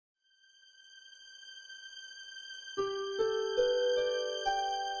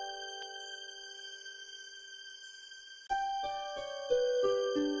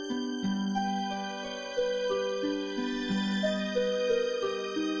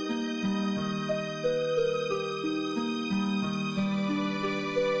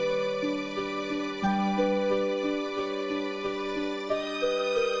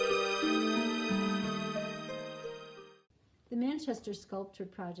Manchester Sculpture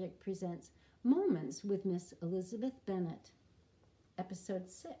Project presents Moments with Miss Elisabeth Bennet, Episode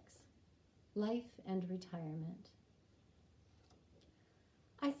 6, Life and Retirement.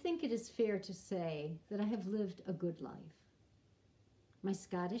 I think it is fair to say that I have lived a good life. My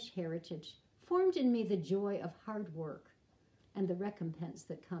Scottish heritage formed in me the joy of hard work and the recompense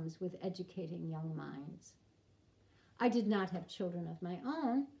that comes with educating young minds. I did not have children of my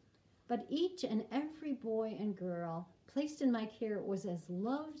own, but each and every boy and girl placed in my care was as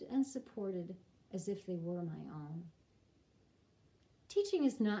loved and supported as if they were my own. Teaching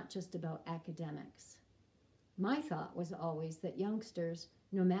is not just about academics. My thought was always that youngsters,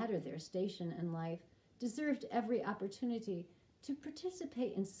 no matter their station in life, deserved every opportunity to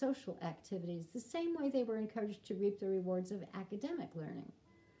participate in social activities the same way they were encouraged to reap the rewards of academic learning.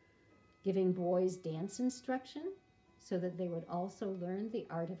 Giving boys dance instruction so that they would also learn the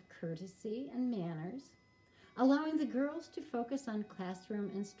art of courtesy and manners, allowing the girls to focus on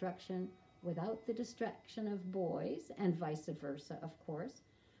classroom instruction without the distraction of boys, and vice versa, of course,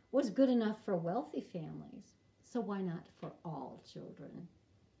 was good enough for wealthy families. So why not for all children?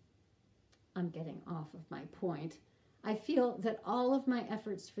 I'm getting off of my point. I feel that all of my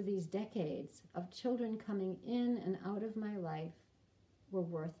efforts for these decades of children coming in and out of my life were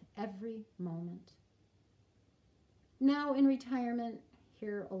worth every moment. Now in retirement,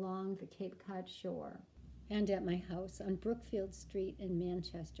 here along the Cape Cod shore and at my house on Brookfield Street in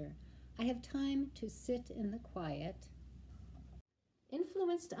Manchester, I have time to sit in the quiet,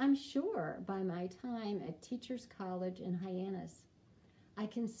 influenced, I'm sure, by my time at Teachers College in Hyannis. I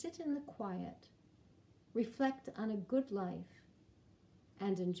can sit in the quiet, reflect on a good life,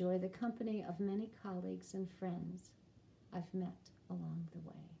 and enjoy the company of many colleagues and friends I've met along the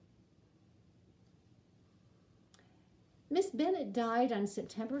way. Miss Bennet died on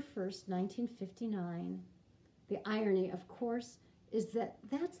September 1st, 1959. The irony, of course, is that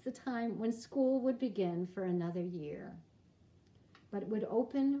that's the time when school would begin for another year, but would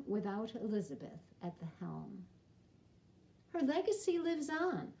open without Elisabeth at the helm. Her legacy lives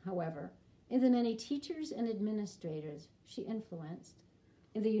on, however, in the many teachers and administrators she influenced,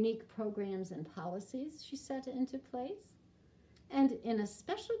 in the unique programs and policies she set into place, and in a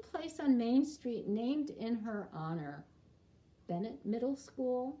special place on Main Street named in her honor, Bennet Middle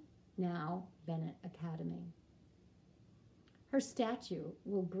School, now Bennet Academy. Her statue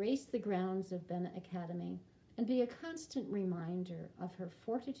will grace the grounds of Bennet Academy and be a constant reminder of her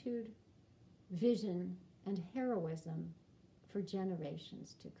fortitude, vision, and heroism for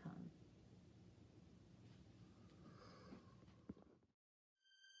generations to come.